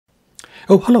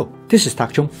Oh, hello, this is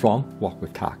Tak Chung from Walk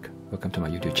with Tak. Welcome to my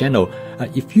YouTube channel.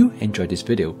 If you enjoyed this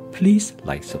video, please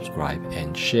like, subscribe,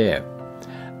 and share.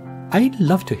 I'd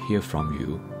love to hear from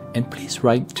you, and please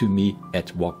write to me at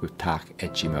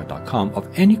walkwithtak@gmail.com of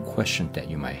any question that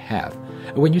you might have.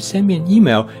 When you send me an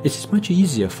email, it is much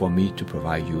easier for me to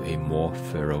provide you a more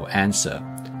thorough answer,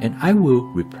 and I will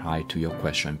reply to your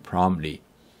question promptly.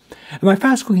 My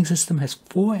fast cooking system has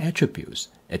 4 attributes.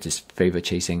 It is flavor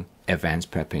chasing, advanced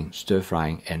prepping, stir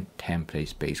frying, and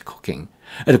template-based cooking.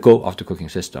 The goal of the cooking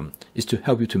system is to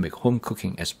help you to make home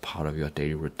cooking as part of your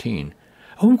daily routine.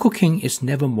 Home cooking is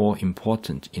never more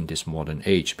important in this modern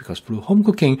age because through home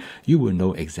cooking, you will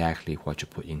know exactly what you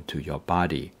put into your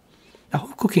body. Now,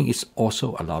 home cooking is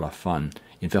also a lot of fun.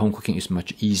 In fact, home cooking is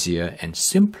much easier and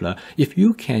simpler if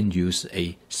you can use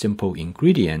a simple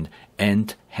ingredient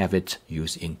and have it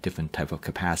used in different type of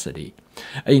capacity.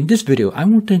 In this video, I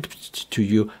want to teach to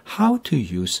you how to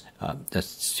use the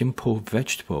simple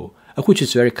vegetable, which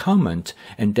is very common,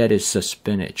 and that is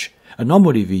spinach.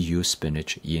 Normally, we use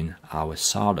spinach in our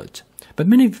salad. But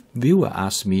many viewers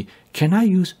ask me, can I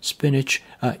use spinach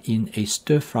in a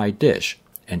stir-fry dish?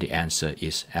 And the answer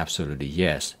is absolutely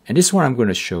yes. And this is what I'm going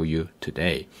to show you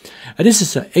today. This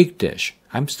is an egg dish.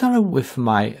 I'm starting with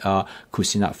my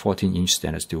Cuisinart 14-inch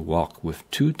stainless steel wok with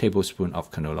 2 tablespoons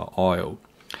of canola oil.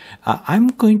 I'm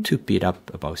going to beat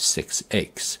up about 6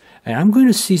 eggs. And I'm going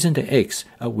to season the eggs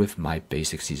with my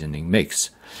basic seasoning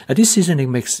mix. This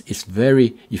seasoning mix is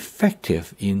very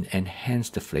effective in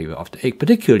enhance the flavor of the egg,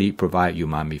 particularly provide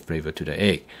umami flavor to the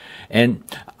egg. And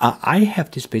I have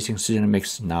this basic seasoning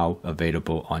mix now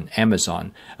available on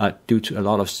Amazon due to a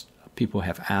lot of people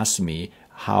have asked me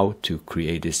how to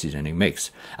create this seasoning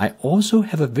mix. I also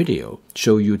have a video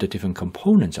show you the different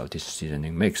components of this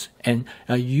seasoning mix, and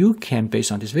you can,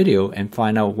 based on this video, and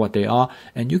find out what they are,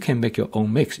 and you can make your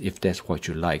own mix if that's what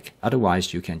you like.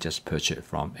 Otherwise, you can just purchase it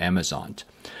from Amazon.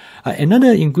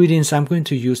 Another ingredient I'm going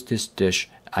to use this dish,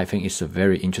 I think it's a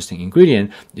very interesting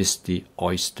ingredient, is the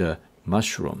oyster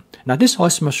mushroom. Now, this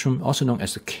oyster mushroom, also known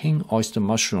as the king oyster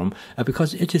mushroom,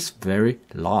 because it is very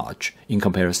large in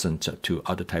comparison to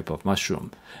other type of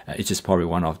mushroom. It is probably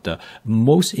one of the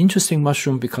most interesting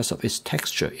mushroom because of its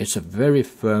texture. It's a very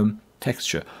firm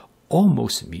texture,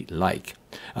 almost meat-like.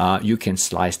 You can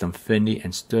slice them thinly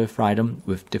and stir-fry them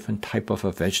with different type of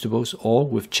vegetables, or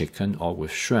with chicken or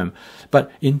with shrimp.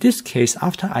 But in this case,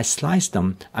 after I slice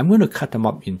them, I'm going to cut them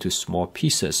up into small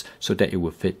pieces so that it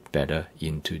will fit better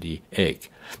into the egg.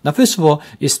 Now, first of all,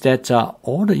 is that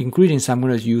all the ingredients I'm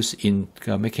going to use in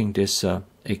making this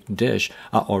egg dish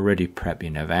are already prepped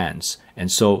in advance.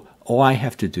 And so all I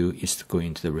have to do is to go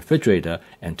into the refrigerator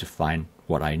and to find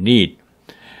what I need.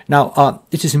 Now,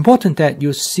 it is important that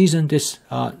you season this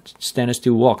stainless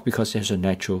steel wok because it has a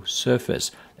natural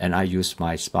surface, and I use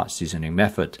my spot seasoning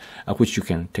method, which you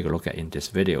can take a look at in this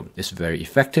video. It's very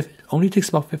effective. It only takes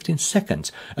about 15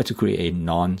 seconds to create a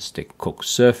non-stick cook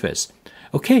surface.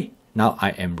 Okay, now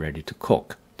I am ready to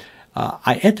cook.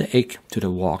 I add the egg to the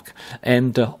wok,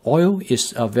 and the oil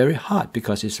is very hot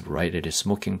because it's right at the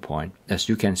smoking point. As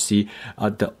you can see,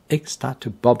 the egg start to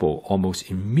bubble almost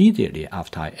immediately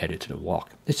after I add it to the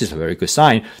wok. This is a very good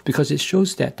sign because it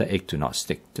shows that the egg do not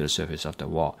stick to the surface of the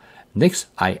wok. Next,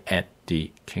 I add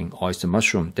the king oyster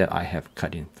mushroom that I have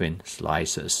cut in thin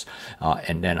slices.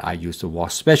 And then I use the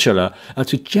wok spatula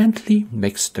to gently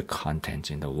mix the contents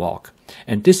in the wok.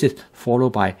 And this is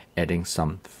followed by adding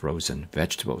some frozen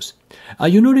vegetables.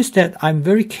 You notice that I'm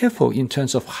very careful in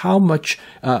terms of how much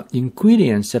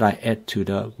ingredients that I add to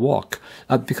the wok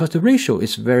because the ratio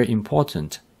is very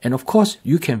important. And of course,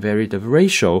 you can vary the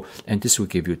ratio, and this will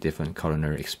give you different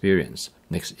culinary experience.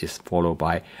 Next is followed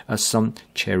by some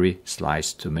cherry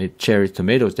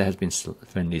tomatoes that has been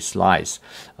thinly sliced.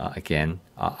 Again,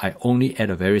 I only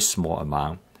add a very small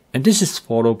amount. And this is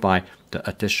followed by the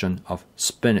addition of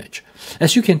spinach.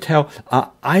 As you can tell,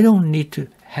 I don't need to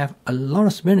have a lot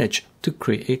of spinach to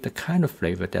create the kind of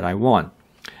flavor that I want.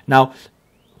 Now,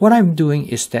 what I'm doing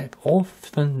is that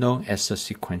often known as a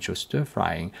sequential stir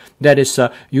frying. That is,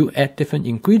 you add different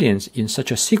ingredients in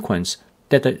such a sequence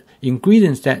that the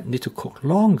ingredients that need to cook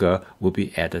longer will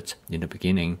be added in the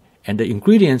beginning, and the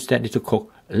ingredients that need to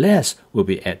cook less will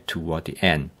be added toward the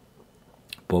end.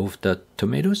 Both the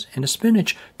tomatoes and the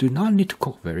spinach do not need to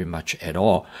cook very much at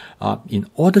all in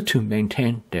order to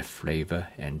maintain their flavor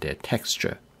and their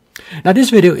texture. Now, this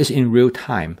video is in real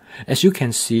time. As you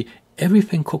can see,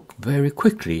 everything cooked very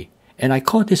quickly, and I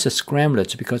call this a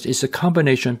scrambled because it's a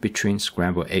combination between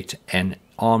scrambled eggs and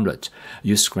omelette.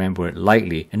 You scramble it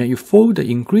lightly, and then you fold the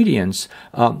ingredients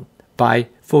by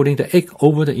folding the egg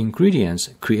over the ingredients,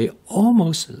 create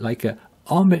almost like an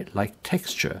omelette-like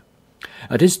texture.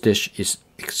 This dish is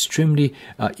extremely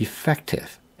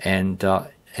effective, and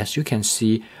as you can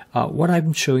see, what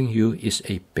I'm showing you is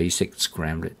a basic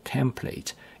scrambled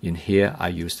template. In here, I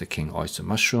use the king oyster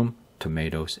mushroom,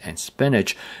 tomatoes, and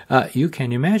spinach. You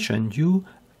can imagine you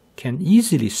can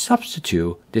easily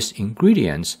substitute these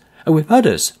ingredients with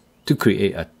others to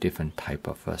create a different type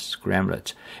of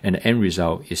scrambled. And the end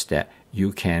result is that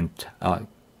you can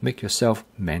make yourself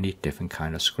many different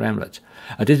kinds of scrambled.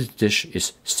 This dish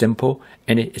is simple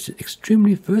and it is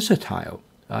extremely versatile.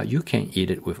 You can eat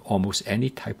it with almost any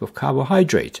type of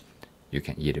carbohydrate. You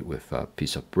can eat it with a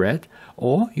piece of bread,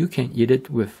 or you can eat it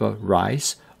with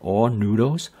rice or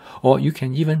noodles, or you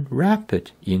can even wrap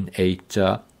it in a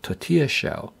tortilla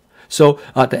shell. So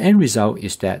the end result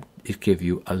is that it gives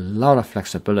you a lot of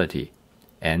flexibility,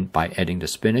 and by adding the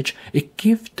spinach, it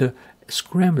gives the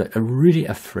scrambled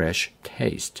a fresh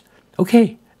taste.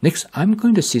 Okay, next I'm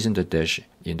going to season the dish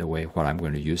in the way what I'm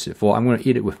going to use it for. I'm going to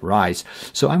eat it with rice.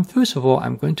 So first of all,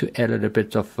 I'm going to add a little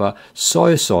bit of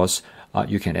soy sauce.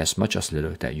 You can add as much as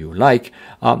little that you like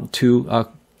to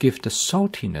give the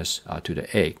saltiness to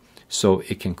the egg, so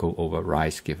it can go over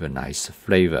rice, give a nice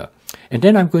flavor. And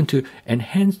then I'm going to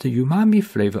enhance the umami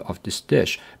flavor of this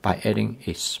dish by adding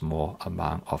a small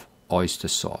amount of oyster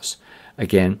sauce.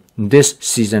 Again, this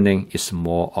seasoning is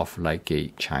more of like a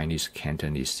Chinese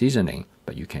Cantonese seasoning,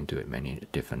 but you can do it many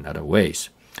different other ways.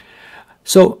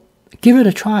 So give it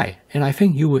a try, and I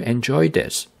think you will enjoy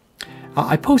this.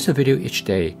 I post a video each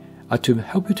day to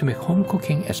help you to make home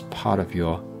cooking as part of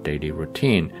your daily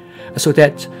routine, so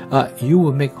that you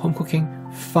will make home cooking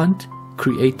fun,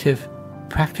 creative,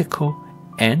 practical,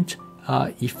 and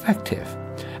effective.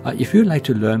 If you'd like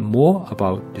to learn more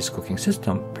about this cooking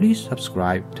system, please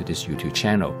subscribe to this YouTube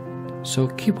channel. So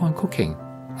keep on cooking.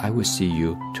 I will see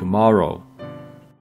you tomorrow.